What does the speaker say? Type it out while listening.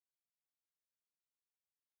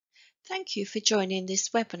Thank you for joining this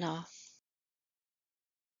webinar.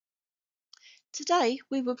 Today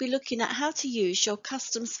we will be looking at how to use your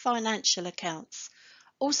customs financial accounts,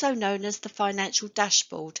 also known as the financial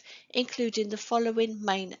dashboard, including the following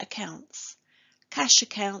main accounts: cash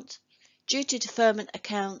account, duty deferment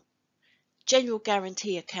account, general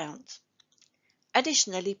guarantee account.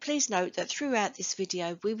 Additionally, please note that throughout this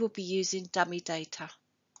video we will be using dummy data.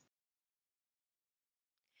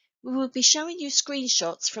 We will be showing you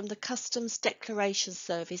screenshots from the Customs Declaration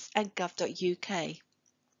Service and gov.uk.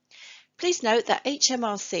 Please note that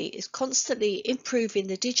HMRC is constantly improving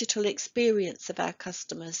the digital experience of our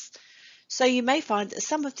customers, so you may find that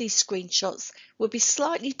some of these screenshots will be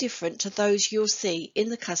slightly different to those you'll see in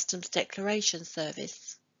the Customs Declaration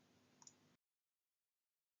Service.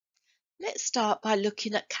 Let's start by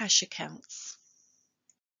looking at cash accounts.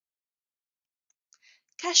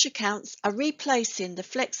 Cash accounts are replacing the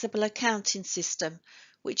flexible accounting system,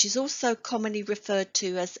 which is also commonly referred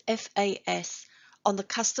to as FAS, on the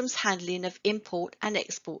customs handling of import and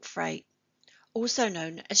export freight, also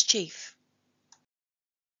known as CHIEF.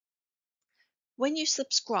 When you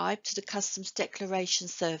subscribe to the Customs Declaration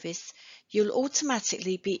Service, you'll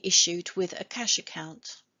automatically be issued with a cash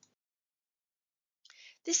account.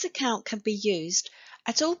 This account can be used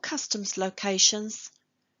at all customs locations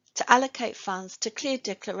to allocate funds to clear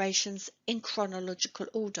declarations in chronological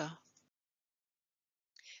order.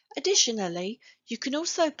 Additionally, you can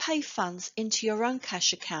also pay funds into your own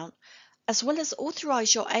cash account, as well as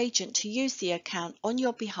authorise your agent to use the account on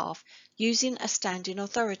your behalf using a standing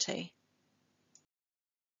authority.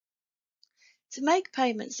 To make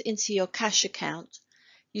payments into your cash account,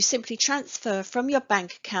 you simply transfer from your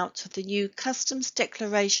bank account to the new Customs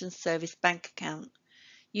Declaration Service bank account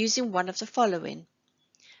using one of the following: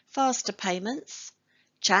 faster payments,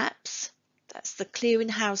 CHAPS, that's the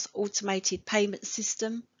Clearinghouse Automated Payment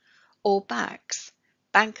System, or BACS,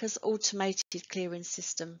 Bankers Automated Clearing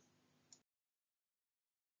System.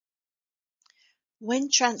 When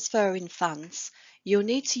transferring funds, you'll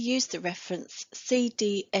need to use the reference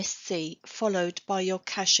CDSC followed by your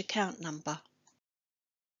cash account number.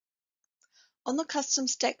 On the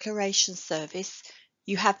Customs Declaration Service,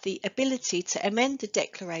 you have the ability to amend the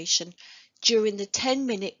declaration during the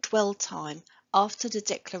 10-minute dwell time after the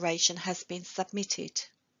declaration has been submitted.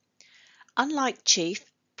 Unlike CHIEF,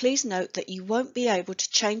 please note that you won't be able to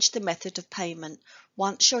change the method of payment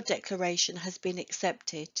once your declaration has been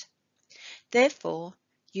accepted. Therefore,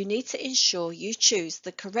 you need to ensure you choose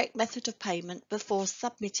the correct method of payment before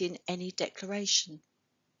submitting any declaration.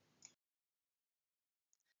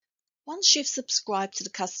 Once you've subscribed to the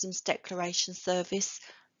Customs Declaration Service,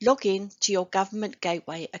 log in to your Government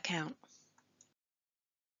Gateway account.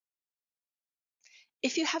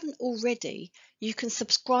 If you haven't already, you can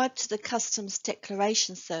subscribe to the Customs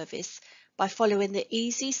Declaration Service by following the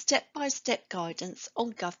easy step-by-step guidance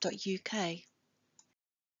on gov.uk.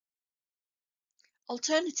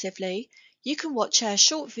 Alternatively, you can watch our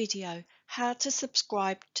short video, How to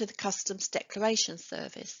Subscribe to the Customs Declaration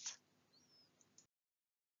Service.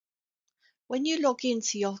 When you log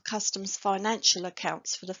into your Customs financial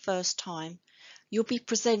accounts for the first time, you'll be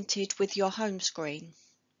presented with your home screen.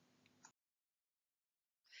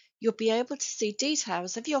 You'll be able to see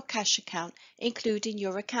details of your cash account, including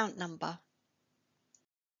your account number.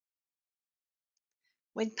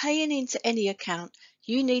 When paying into any account,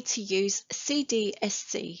 you need to use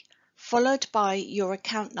CDSC followed by your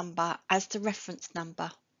account number as the reference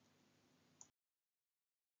number.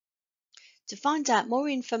 To find out more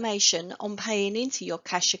information on paying into your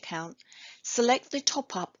cash account, select the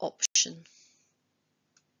top-up option.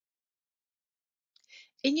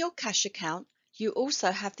 In your cash account, you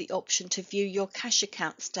also have the option to view your cash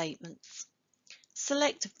account statements.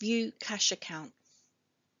 Select View Cash Account.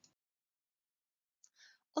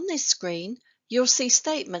 On this screen, you'll see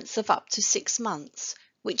statements of up to 6 months,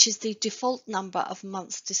 which is the default number of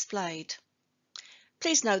months displayed.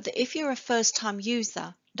 Please note that if you're a first-time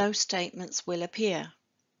user, no statements will appear.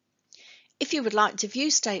 If you would like to view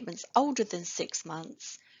statements older than 6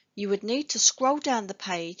 months, you would need to scroll down the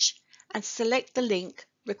page and select the link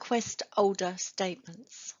Request Older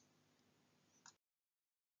Statements.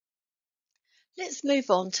 Let's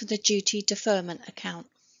move on to the duty deferment account.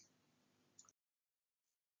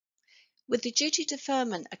 With the duty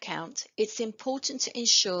deferment account, it's important to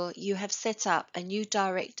ensure you have set up a new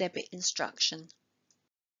direct debit instruction.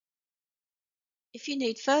 If you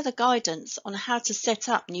need further guidance on how to set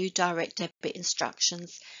up new direct debit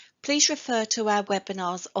instructions, please refer to our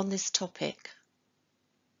webinars on this topic.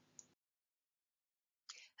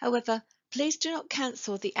 However, please do not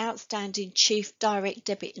cancel the outstanding CHIEF direct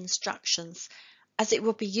debit instructions as it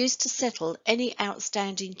will be used to settle any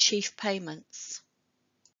outstanding chief payments.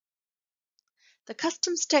 The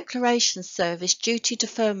Customs Declaration Service Duty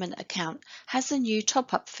Deferment account has a new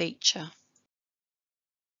top-up feature,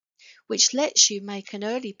 which lets you make an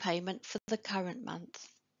early payment for the current month.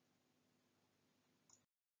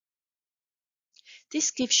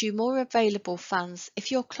 This gives you more available funds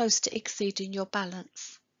if you're close to exceeding your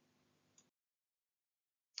balance.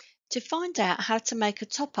 To find out how to make a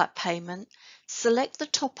top-up payment, select the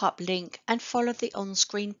top-up link and follow the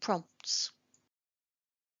on-screen prompts.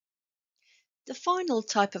 The final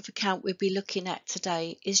type of account we'll be looking at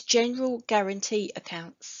today is general guarantee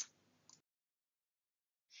accounts.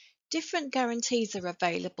 Different guarantees are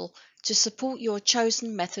available to support your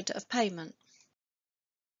chosen method of payment.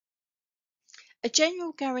 A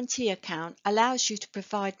general guarantee account allows you to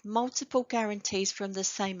provide multiple guarantees from the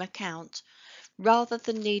same account, rather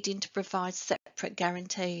than needing to provide separate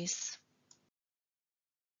guarantees.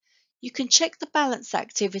 You can check the balance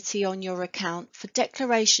activity on your account for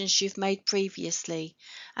declarations you've made previously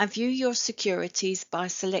and view your securities by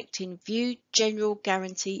selecting View General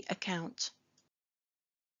Guarantee Account.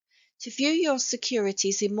 To view your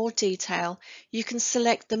securities in more detail, you can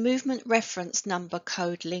select the Movement Reference Number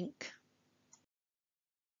code link.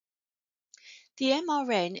 The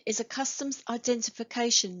MRN is a customs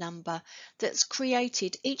identification number that's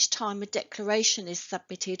created each time a declaration is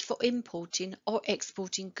submitted for importing or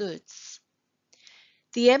exporting goods.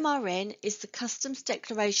 The MRN is the Customs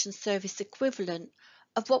Declaration Service equivalent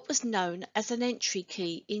of what was known as an entry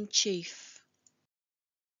key in chief.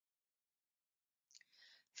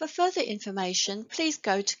 For further information, please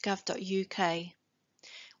go to gov.uk.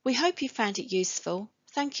 We hope you found it useful.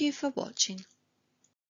 Thank you for watching.